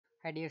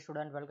Hi dear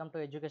student, welcome to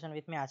education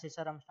with me Ashish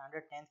sir. हम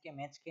standard 10th के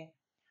maths के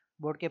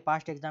board के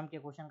past exam के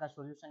question का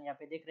सॉल्यूशन यहाँ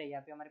पे देख रहे हैं।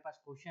 यहाँ पे हमारे पास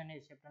क्वेश्चन है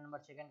चैप्टर नंबर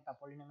 2 का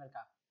पॉलिनोमियल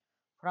का।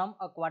 From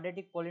a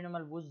quadratic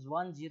polynomial whose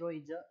 1 0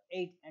 is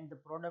 8 and the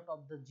product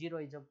of the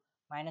 0 is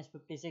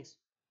 -56।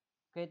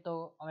 Okay,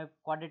 तो हमें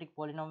क्वाड्रेटिक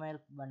पॉलिनोमियल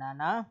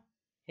बनाना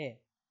है।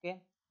 ओके,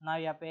 ना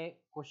यहाँ पे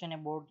क्वेश्चन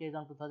है बोर्ड के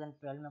एग्जाम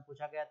 2012 में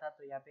पूछा गया था।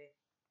 तो यहाँ पे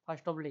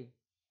फर्स्ट ऑफली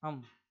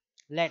हम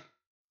late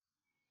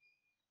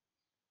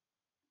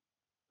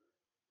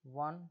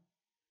 1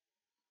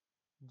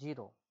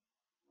 0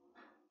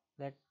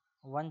 let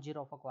 1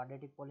 0 of a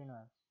quadratic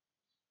polynomial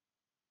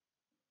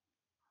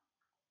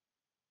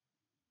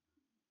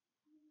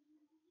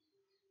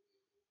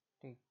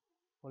ठीक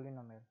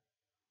polynomial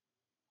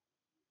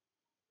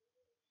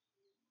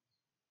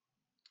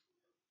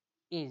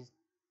is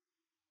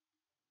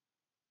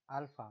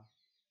alpha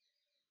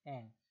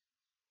and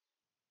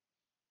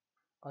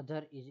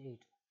other is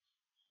 8।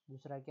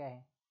 दूसरा क्या है?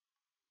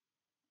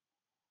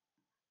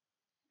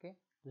 ओके,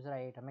 दूसरा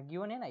 8 हमें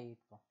गिवन है ना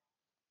 8 को।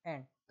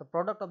 And the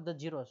product of the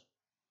zeros,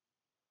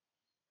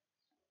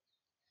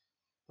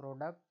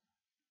 product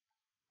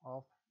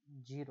of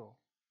zero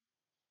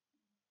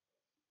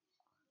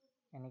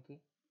यानी कि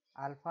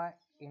अल्फा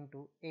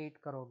इंटू 8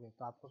 करोगे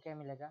तो आपको क्या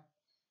मिलेगा?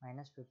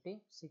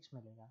 -56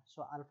 मिलेगा।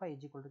 So alpha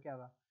is equal to क्या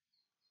होगा?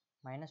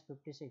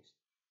 -56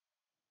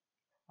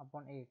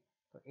 अपॉन 8,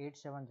 तो 8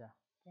 7 जा।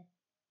 ओके,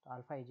 तो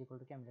अल्फा इज इक्वल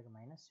टू क्या मिलेगा?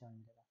 -7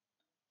 मिलेगा।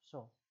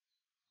 सो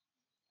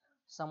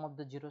सम ऑफ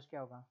द जीरोस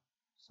क्या होगा?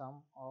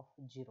 सम of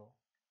zero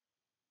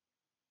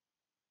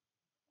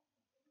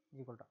is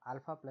equal to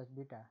alpha plus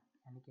beta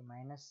यानी कि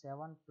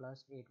 -7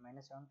 + 8,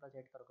 -7 +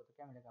 8 करोगे तो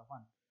क्या मिलेगा?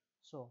 1।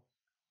 So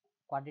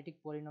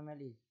quadratic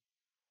polynomial is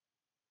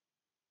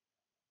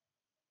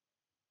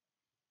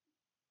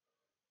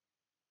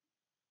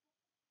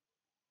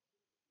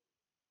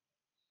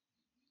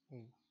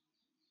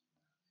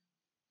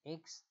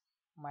x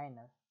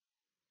minus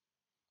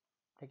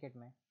bracket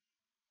में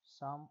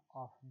सम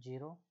of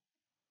zero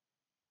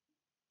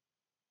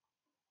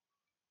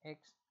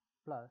x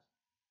plus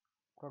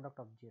product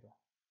of zero.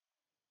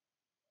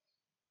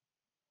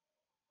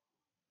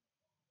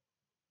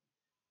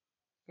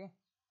 Okay,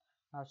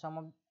 now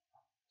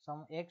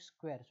some x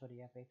square, sorry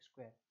यहाँ पे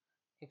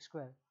x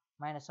square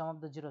minus sum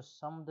of the zeros.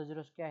 Some of the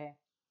zeros क्या है?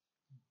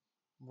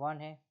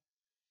 1 है।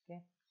 Okay,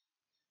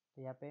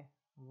 तो यहाँ पे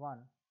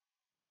 1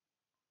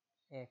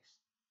 x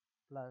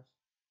plus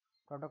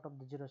product of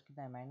the zeros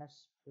कितना है?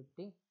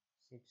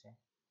 -56 है।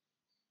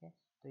 ओके,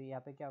 तो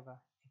यहाँ पे क्या होगा?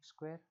 X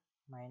square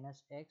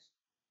minus x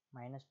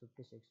minus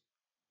 56।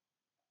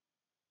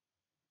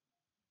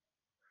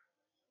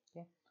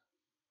 Okay,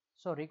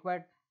 so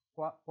required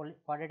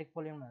quadratic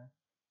polynomial,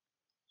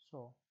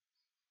 so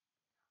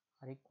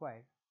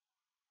required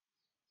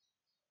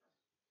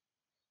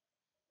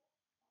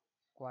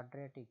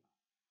quadratic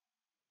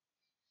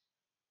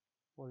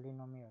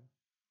polynomial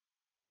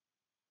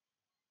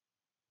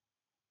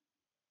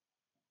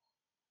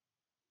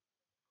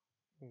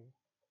is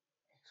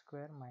x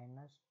square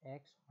minus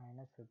x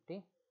minus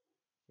 56।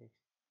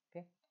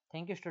 okay,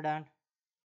 thank you student।